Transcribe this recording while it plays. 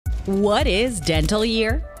What is Dental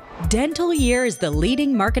Year? Dental Year is the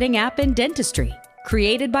leading marketing app in dentistry.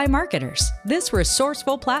 Created by marketers, this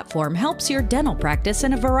resourceful platform helps your dental practice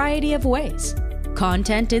in a variety of ways.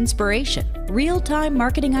 Content inspiration, real-time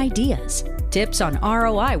marketing ideas, tips on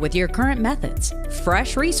ROI with your current methods,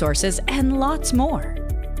 fresh resources, and lots more.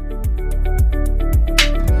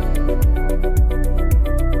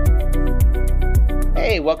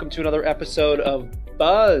 Hey, welcome to another episode of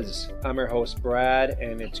Buzz. I'm your host, Brad,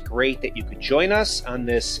 and it's great that you could join us on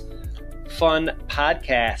this fun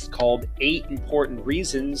podcast called 8 Important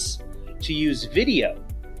Reasons to Use Video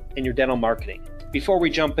in Your Dental Marketing. Before we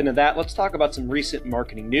jump into that, let's talk about some recent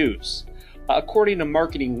marketing news. According to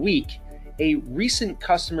Marketing Week, a recent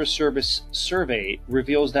customer service survey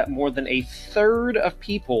reveals that more than a third of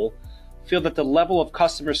people feel that the level of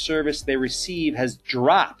customer service they receive has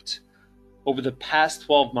dropped over the past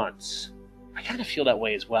 12 months. I kind of feel that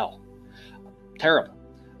way as well. Terrible.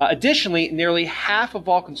 Additionally, nearly half of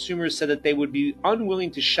all consumers said that they would be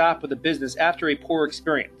unwilling to shop with a business after a poor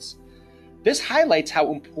experience. This highlights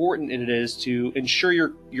how important it is to ensure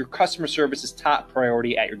your customer service is top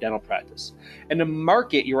priority at your dental practice and to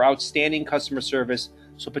market your outstanding customer service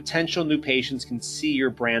so potential new patients can see your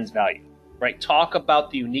brand's value, right? Talk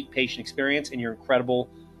about the unique patient experience and your incredible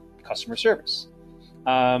customer service.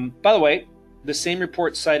 By the way, the same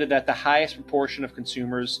report cited that the highest proportion of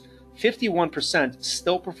consumers, 51%,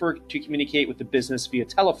 still prefer to communicate with the business via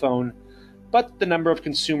telephone, but the number of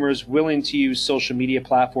consumers willing to use social media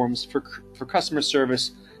platforms for customer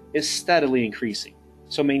service is steadily increasing.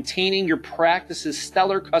 So maintaining your practice's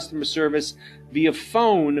stellar customer service via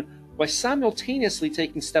phone while simultaneously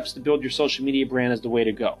taking steps to build your social media brand is the way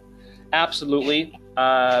to go. Absolutely.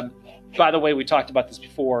 By the way, we talked about this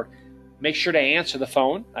before. Make sure to answer the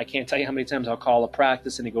phone. I can't tell you how many times I'll call a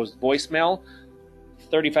practice and it goes to voicemail.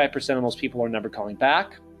 35% of those people are never calling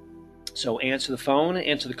back. So answer the phone,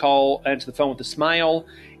 answer the phone with a smile,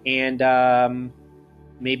 and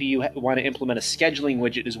maybe you want to implement a scheduling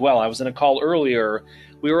widget as well. I was on a call earlier.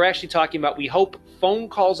 We were actually talking about we hope phone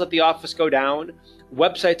calls at the office go down,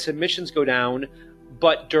 website submissions go down,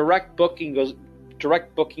 but direct bookings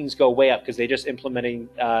go way up because they're just implementing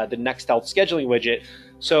the Nextel scheduling widget.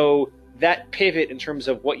 So that pivot in terms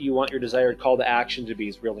of what you want your desired call to action to be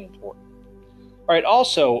is really important. All right,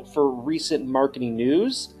 also for recent marketing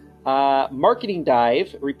news, Marketing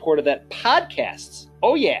Dive reported that podcasts,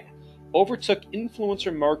 overtook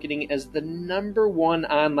influencer marketing as the #1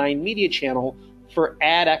 online media channel for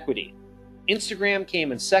ad equity. Instagram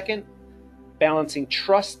came in second, balancing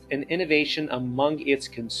trust and innovation among its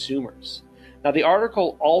consumers. Now, the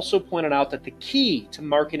article also pointed out that the key to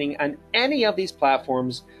marketing on any of these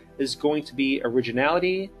platforms is going to be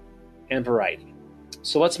originality and variety.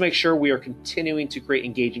 So let's make sure we are continuing to create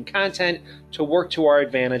engaging content to work to our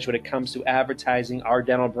advantage when it comes to advertising our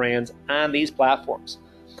dental brands on these platforms.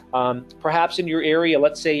 Perhaps in your area,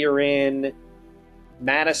 let's say you're in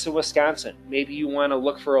Madison, Wisconsin. Maybe you want to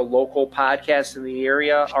look for a local podcast in the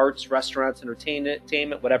area, arts, restaurants,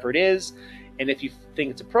 entertainment, whatever it is. And if you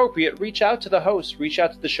think it's appropriate, reach out to the host, reach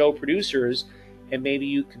out to the show producers, and maybe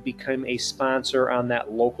you could become a sponsor on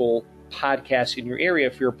that local podcast in your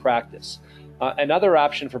area for your practice. Another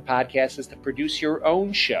option for podcasts is to produce your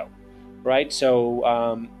own show, right?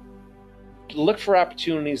 So look for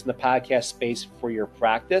opportunities in the podcast space for your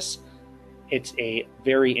practice. It's a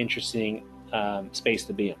very interesting space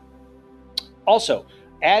to be in. Also,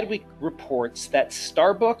 Adweek reports that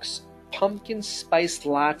Starbucks pumpkin spice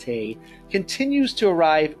latte continues to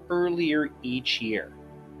arrive earlier each year.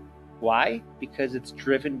 Why? Because it's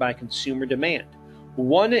driven by consumer demand.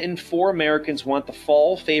 1 in 4 Americans want the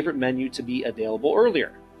fall favorite menu to be available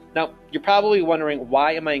earlier. Now, you're probably wondering,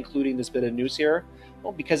 why am I including this bit of news here?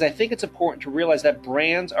 Well, because I think it's important to realize that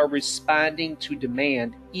brands are responding to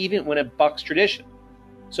demand even when it bucks tradition.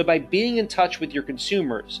 So by being in touch with your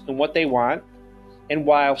consumers and what they want, and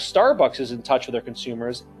while Starbucks is in touch with their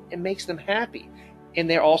consumers, it makes them happy. And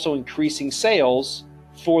they're also increasing sales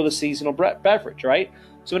for the seasonal beverage, right?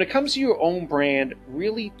 So when it comes to your own brand,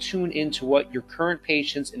 really tune into what your current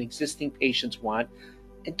patients and existing patients want,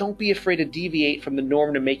 and don't be afraid to deviate from the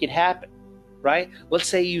norm to make it happen, right? Let's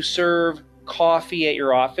say you serve coffee at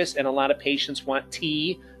your office and a lot of patients want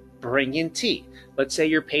tea, bring in tea. Let's say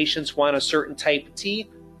your patients want a certain type of tea,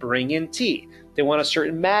 bring in tea. They want a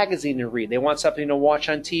certain magazine to read. They want something to watch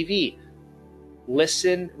on TV.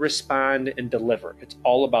 Listen, respond, and deliver. It's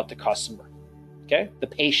all about the customer, okay? The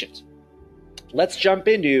patient. Let's jump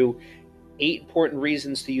into 8 important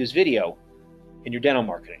reasons to use video in your dental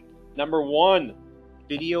marketing. Number 1,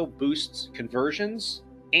 video boosts conversions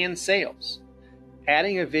and sales.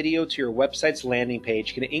 adding a video to your website's landing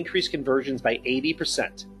page can increase conversions by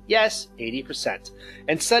 80%. Yes, 80%.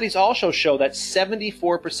 And studies also show that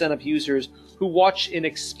 74% of users who watch an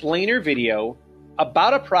explainer video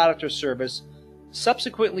about a product or service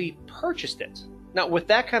subsequently purchased it. Now, with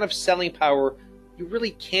that kind of selling power, you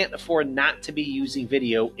really can't afford not to be using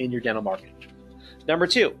video in your dental marketing. Number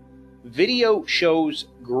 2, video shows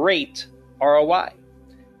great ROI.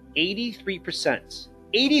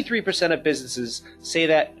 83% of businesses say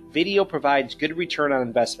that video provides good return on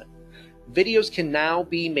investment. Videos can now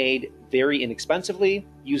be made very inexpensively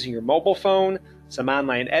using your mobile phone, some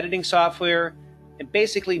online editing software, and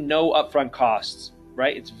basically no upfront costs,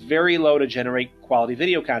 right? It's very low to generate quality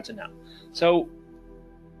video content now. So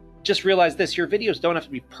just realize this, your videos don't have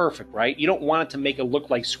to be perfect, right? You don't want it to make it look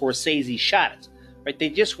like Scorsese shot it, right? They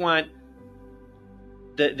just want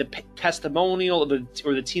the testimonial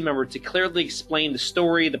or the team member to clearly explain the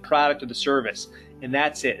story, the product, or the service, and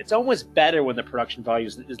that's it. It's almost better when the production value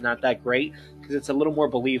is not that great because it's a little more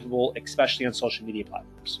believable, especially on social media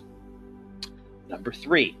platforms. Number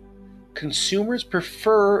 3, consumers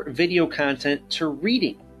prefer video content to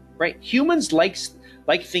reading, right? Humans like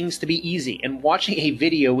things to be easy, and watching a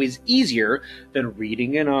video is easier than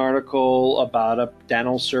reading an article about a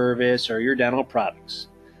dental service or your dental products.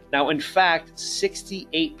 Now, in fact,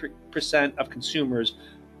 68% of consumers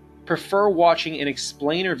prefer watching an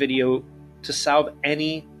explainer video to solve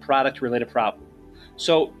any product-related problem.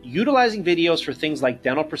 So, utilizing videos for things like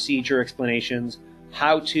dental procedure explanations,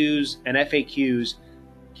 how-tos, and FAQs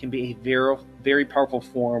can be a very, very powerful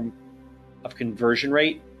form of conversion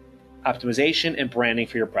rate, optimization, and branding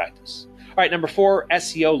for your practice. All right, number 4,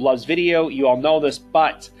 SEO loves video. You all know this,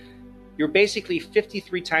 but you're basically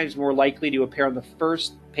 53 times more likely to appear on the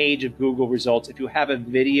first page of Google results if you have a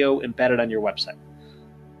video embedded on your website.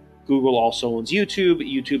 Google also owns YouTube.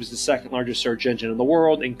 YouTube is the second largest search engine in the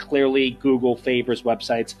world, and clearly Google favors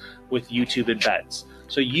websites with YouTube embeds.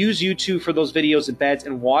 So use YouTube for those videos embeds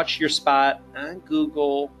and watch your spot on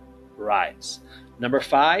Google rise. Number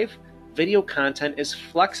 5, video content is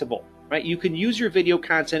flexible, right? You can use your video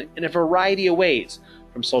content in a variety of ways,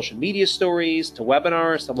 from social media stories to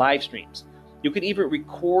webinars to live streams. You can even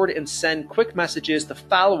record and send quick messages to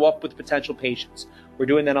follow up with potential patients. We're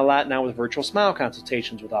doing that a lot now with virtual smile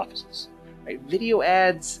consultations with offices. Right? Video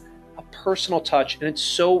adds a personal touch, and it's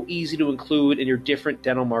so easy to include in your different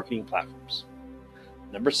dental marketing platforms.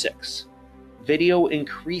 Number 6, video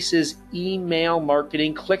increases email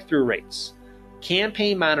marketing click-through rates.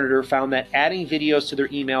 Campaign Monitor found that adding videos to their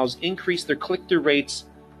emails increased their click-through rates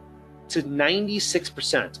to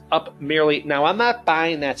 96%, up merely. Now, I'm not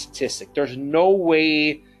buying that statistic. There's no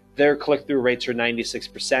way their click-through rates are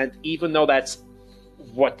 96%, even though that's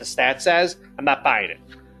what the stat says. I'm not buying it,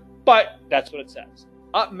 but that's what it says.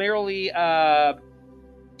 Up merely, and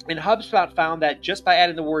HubSpot found that just by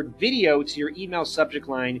adding the word video to your email subject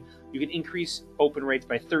line, you can increase open rates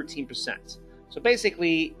by 13%. So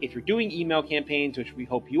basically, if you're doing email campaigns, which we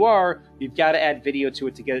hope you are, you've got to add video to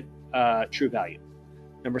it to get true value.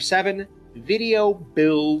 Number 7, video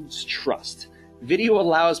builds trust. Video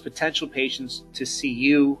allows potential patients to see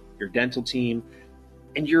you, your dental team,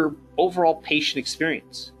 and your overall patient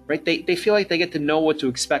experience, right? They feel like they get to know what to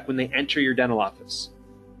expect when they enter your dental office.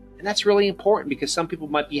 And that's really important because some people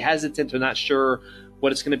might be hesitant or not sure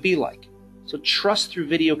what it's going to be like. So trust through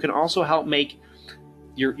video can also help make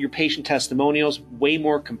your patient testimonials way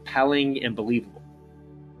more compelling and believable.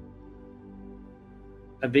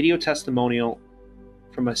 A video testimonial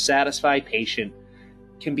from a satisfied patient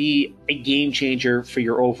can be a game changer for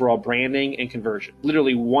your overall branding and conversion.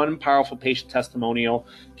 Literally, one powerful patient testimonial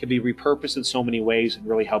can be repurposed in so many ways and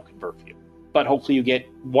really help convert for you. But hopefully you get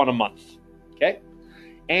one a month, okay?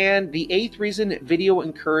 And the 8th reason, video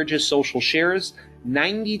encourages social shares.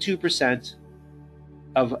 92%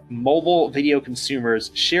 of mobile video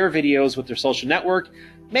consumers share videos with their social network,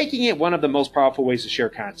 making it one of the most powerful ways to share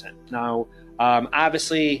content. Now,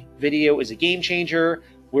 obviously, video is a game changer.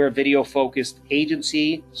 We're a video-focused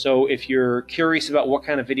agency, so if you're curious about what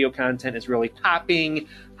kind of video content is really popping,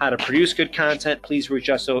 how to produce good content, please reach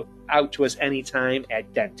out to us anytime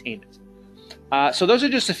at Dentainment. So those are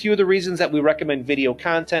just a few of the reasons that we recommend video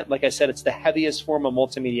content. Like I said, it's the heaviest form of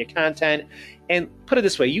multimedia content. And put it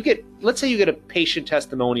this way, let's say you get a patient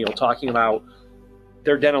testimonial talking about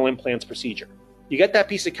their dental implants procedure. You get that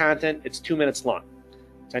piece of content, it's 2 minutes long.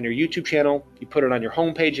 It's on your YouTube channel. You put it on your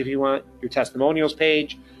homepage if you want, your testimonials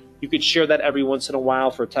page. You could share that every once in a while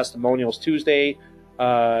for a Testimonials Tuesday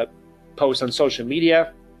post on social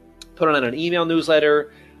media, put it on an email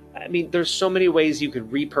newsletter. I mean, there's so many ways you could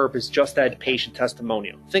repurpose just that patient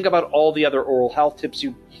testimonial. Think about all the other oral health tips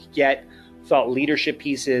you get, thought leadership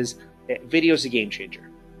pieces. Video is a game changer.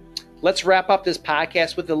 Let's wrap up this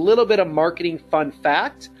podcast with a little bit of marketing fun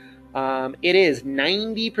fact. It is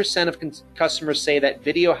 90% of customers say that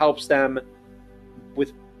video helps them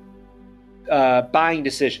with buying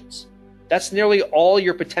decisions. That's nearly all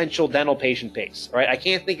your potential dental patient base, right? I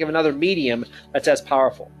can't think of another medium that's as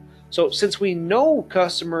powerful. So since we know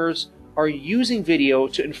customers are using video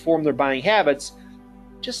to inform their buying habits,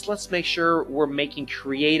 just let's make sure we're making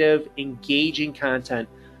creative, engaging content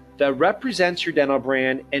that represents your dental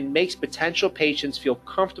brand and makes potential patients feel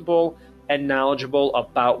comfortable and knowledgeable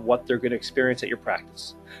about what they're going to experience at your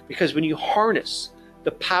practice. Because when you harness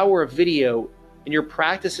the power of video in your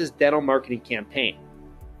practice's dental marketing campaign,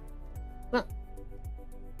 well,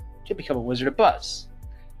 you can become a wizard of buzz.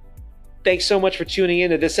 Thanks so much for tuning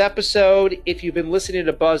in to this episode. If you've been listening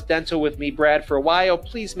to Buzz Dental with me, Brad, for a while,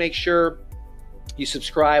 please make sure you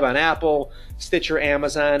subscribe on Apple, Stitcher,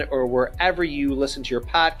 Amazon, or wherever you listen to your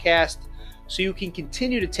podcast so you can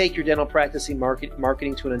continue to take your dental practicing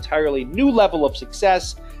marketing to an entirely new level of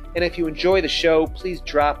success. And if you enjoy the show, please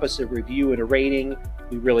drop us a review and a rating.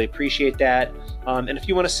 We really appreciate that. And if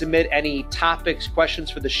you want to submit any topics,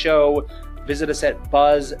 questions for the show, visit us at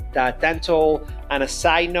buzz.dental. On a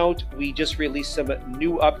side note, we just released some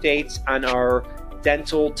new updates on our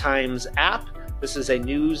Dental Times app. This is a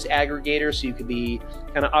news aggregator, so you can be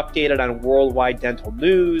kind of updated on worldwide dental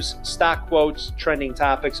news, stock quotes, trending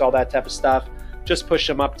topics, all that type of stuff. Just push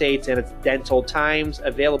some updates, and it's Dental Times,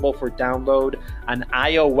 available for download on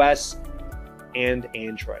iOS and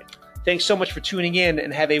Android. Thanks so much for tuning in,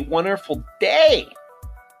 and have a wonderful day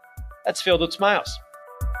that's filled with smiles.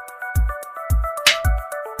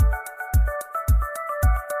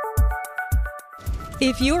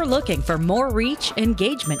 If you're looking for more reach,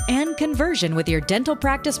 engagement, and conversion with your dental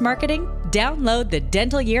practice marketing, download the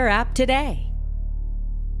Dental Year app today.